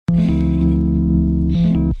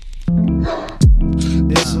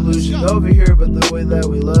disillusioned over here, but the way that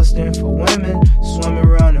we lusting for women. Swimming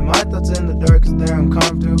around in my thoughts in the dark, cause they're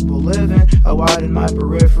uncomfortable living. I widen my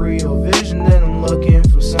peripheral vision, and I'm looking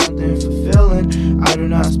for something fulfilling. I do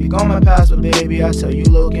not speak on my past, but baby, I tell you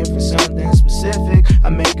looking for something specific. I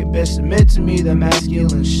make a bitch submit to me, that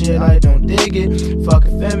masculine shit, I don't dig it. Fuck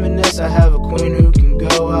a feminist, I have a queen who can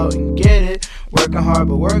go out and get it. Working hard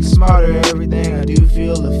but work smarter, everything I do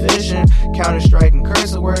feel efficient. Counter-Strike and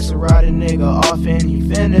curse the words to ride a nigga off and he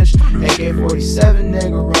finished. AK-47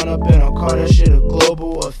 nigga run up and I'll call that shit a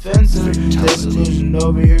global offensive. Disillusioned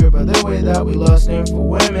over here by the way that we lusting for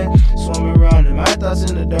women. Swimming around in my thoughts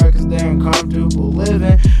in the dark cause they're uncomfortable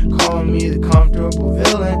living. Calling me the comfortable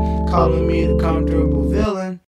villain, calling me the comfortable villain.